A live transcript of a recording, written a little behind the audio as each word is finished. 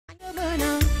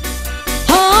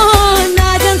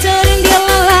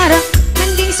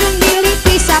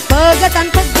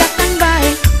pegatan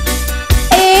baik.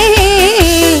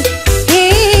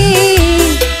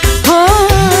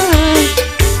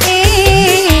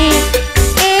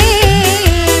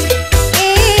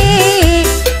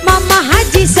 Mama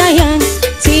Haji sayang,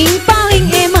 sing paling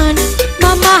eman.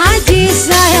 Mama Haji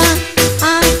sayang,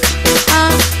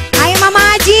 ayo Mama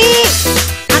Haji,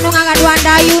 anu ngagaduan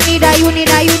dayuni.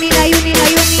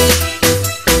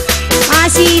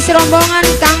 Masih serombongan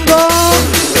kanggo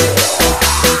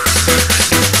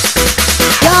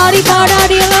daripada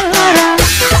dilarang.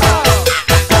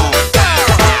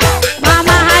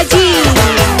 Mama Haji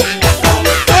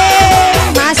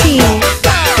masih.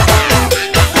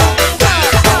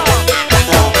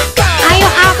 Ayo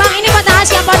abang, ini patah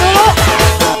siapa dulu?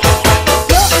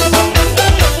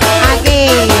 Oke,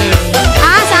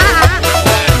 asa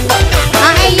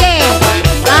aeye.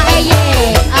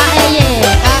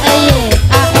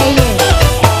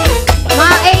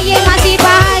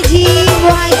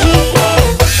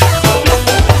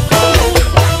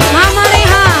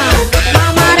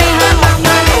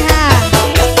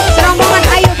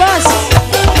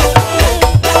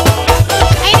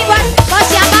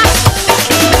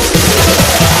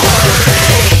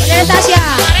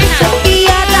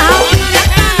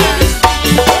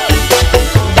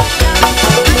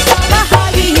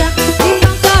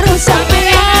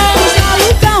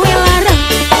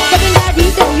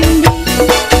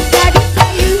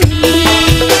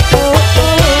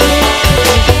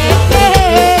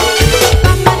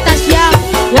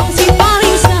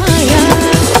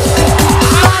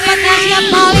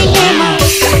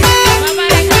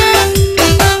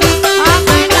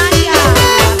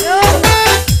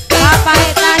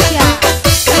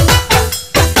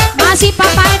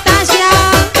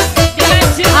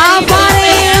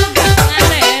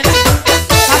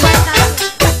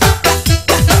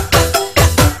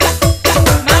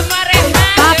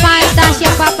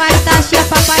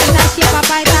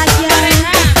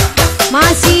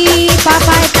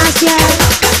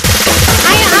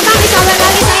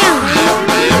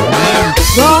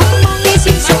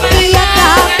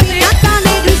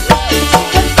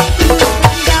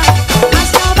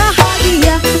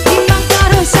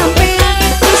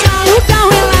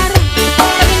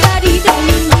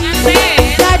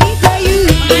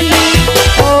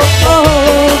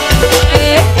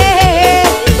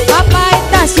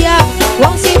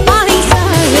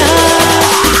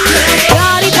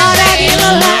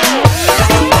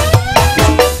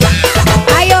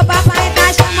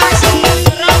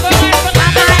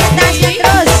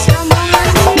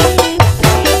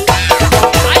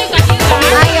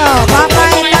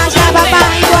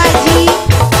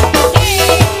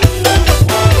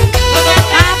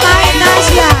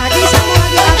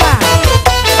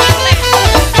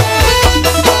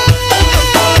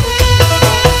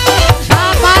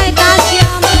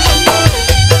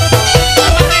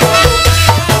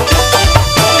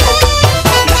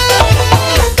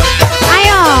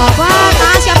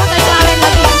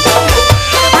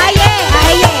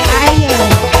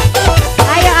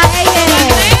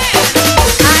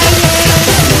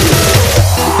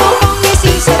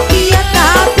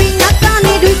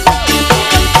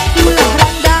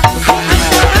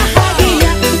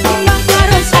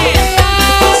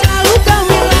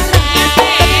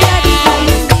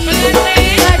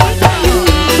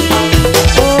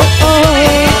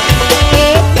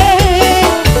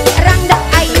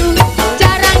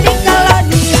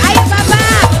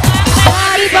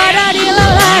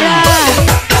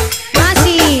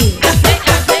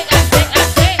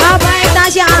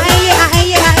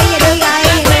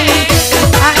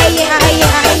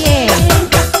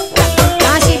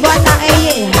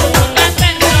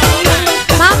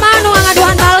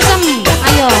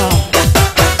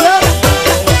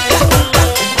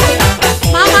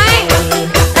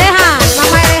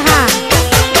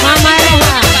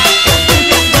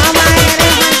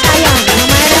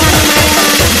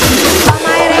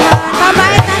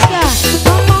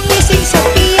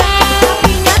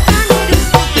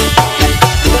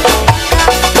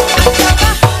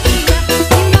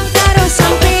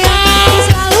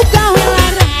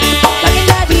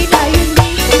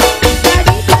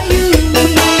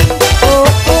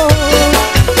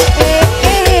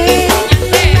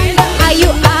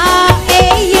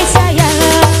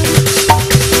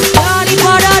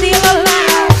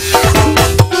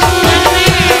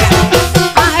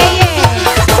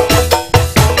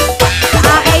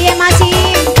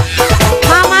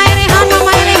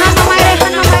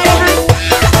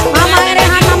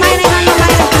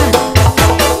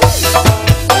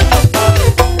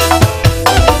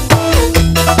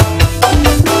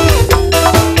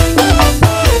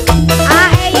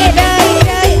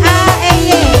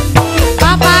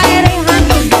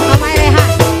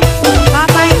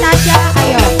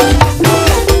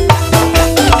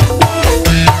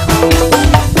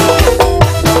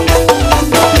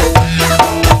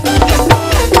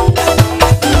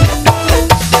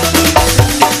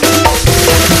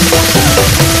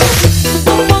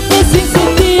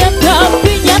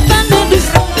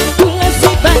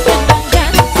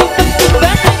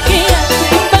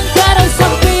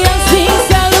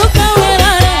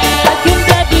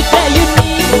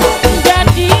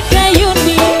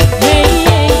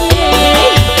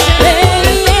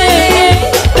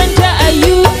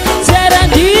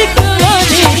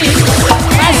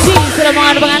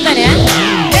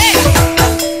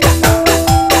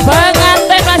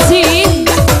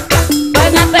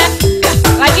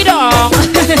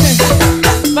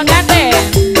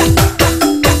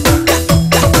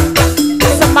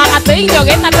 Ting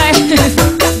joget teh.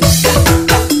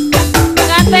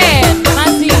 Pengantin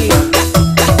masih.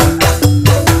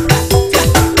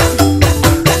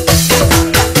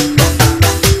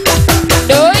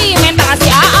 Doi minta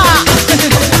kasih AA.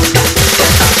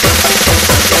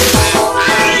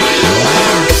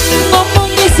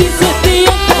 Ngomongnya si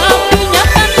setia tapi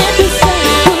nyatanya dusta.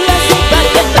 Kula si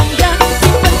bagian rendah, si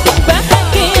penting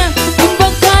bahagia.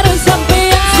 Timbang karo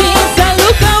sampean si selalu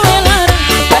gawe larang.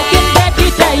 Bagian dadi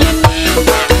dayuni,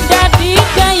 dadi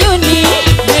dayuni.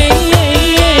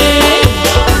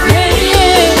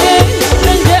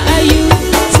 Rendah ayu,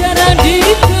 jarang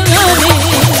dikeloni.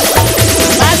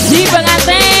 Masih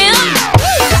pengantin.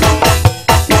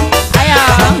 Ayo.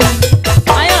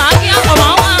 Ayo lagi aku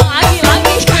mau lagi.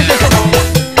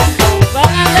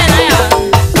 Pengantin ayo.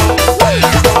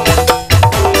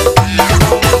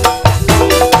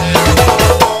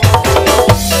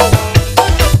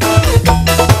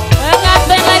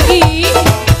 Pengantin lagi.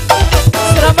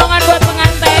 Serombongan buat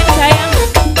pengantin sayang.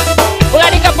 Ulah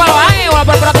di kepala wae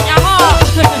walaupun beratnya nyaho.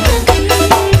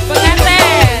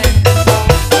 Pengantin.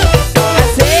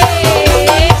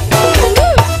 Asik.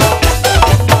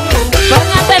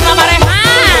 Pengantin Mama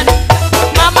Rehan.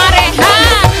 Mama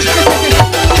Rehan.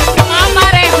 Mama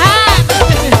Rehan.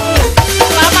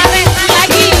 Mama Rehan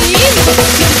lagi.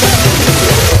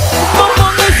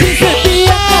 Ngomongnya si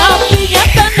setia tapi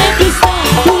nyatanya dusta.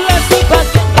 Kula si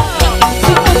bagian rendah,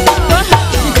 si penting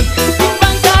bahagia.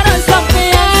 Timbang karo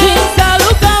sampean si selalu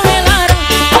gawe larang.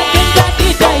 Bagian dadi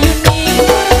dayuni,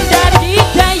 dadi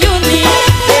dayuni.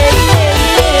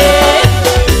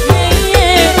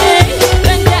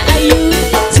 Rendah ayu,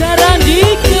 jarang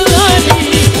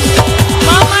dikeloni.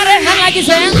 Mama Rehan lagi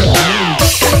sayang.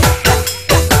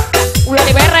 Ulah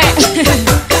dibere.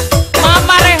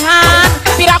 Mama Rehan,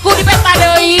 piraku di peta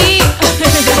deui.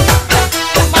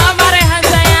 Mama Rehan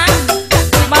sayang.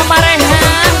 Mama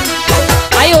Rehan.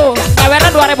 Ayo, kawena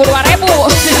 2000.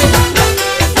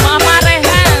 Mama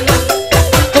Rehan.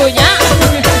 Punya.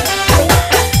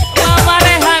 Mama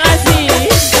Rehan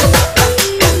kasih.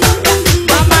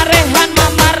 Mama Rehan,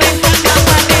 Mama Rehan,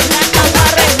 Mama Rehan, Mama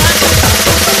Rehan.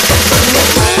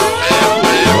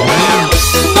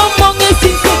 Ngomongnya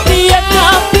si setia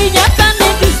tapi nyatanya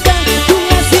dusta.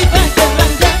 Kula si bagian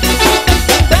rendah, si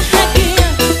penting bahagia.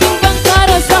 Timbang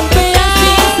karo sampean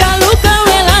si selalu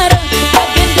gawe larang.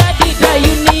 Bagian dadi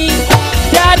dayuni,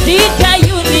 dadi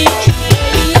dayuni.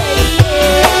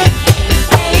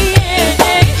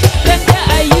 Rendah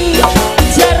ayu,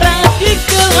 jarang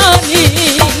dikeloni.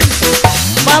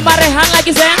 Mama Rehan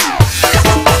lagi sayang.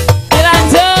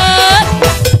 Dilanjut.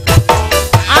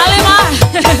 Alimah.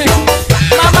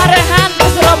 Mama Rehan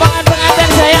serombongan pengantin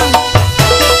sayang.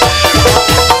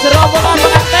 Serombongan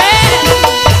pengantin.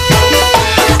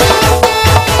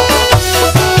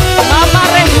 Mama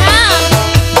Rehan.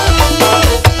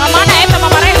 Kemana ya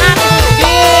Mama Rehan?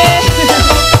 Di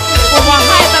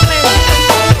kumaha eta teh?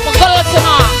 Pegel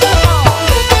cenah.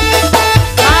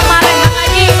 Mama Rehan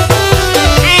lagi.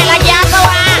 Lagi apa,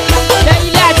 Wak?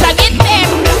 Dailah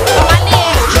cagitin.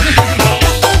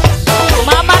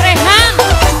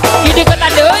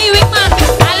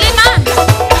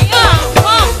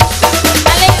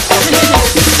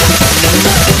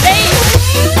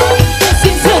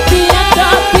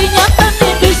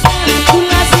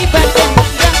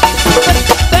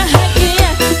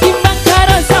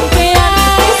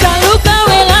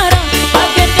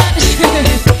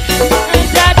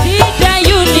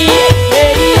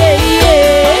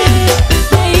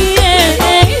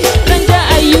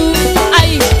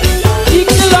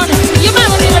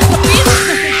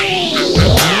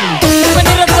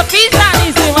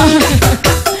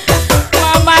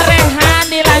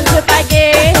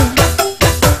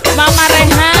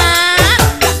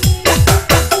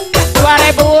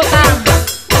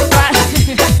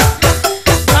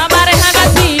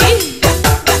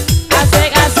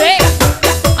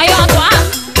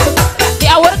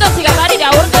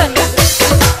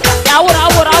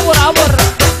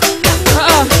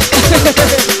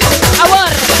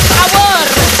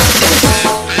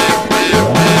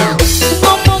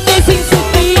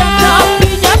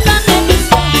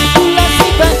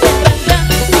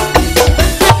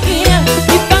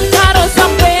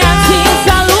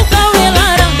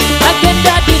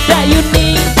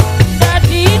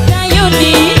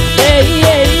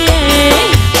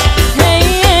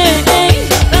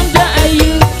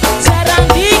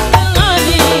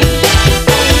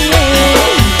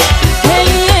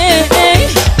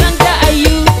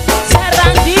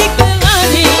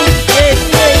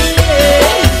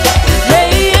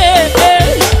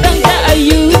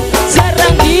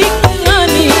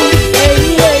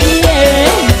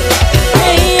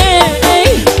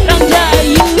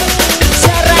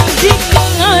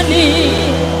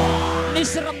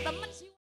 belum temen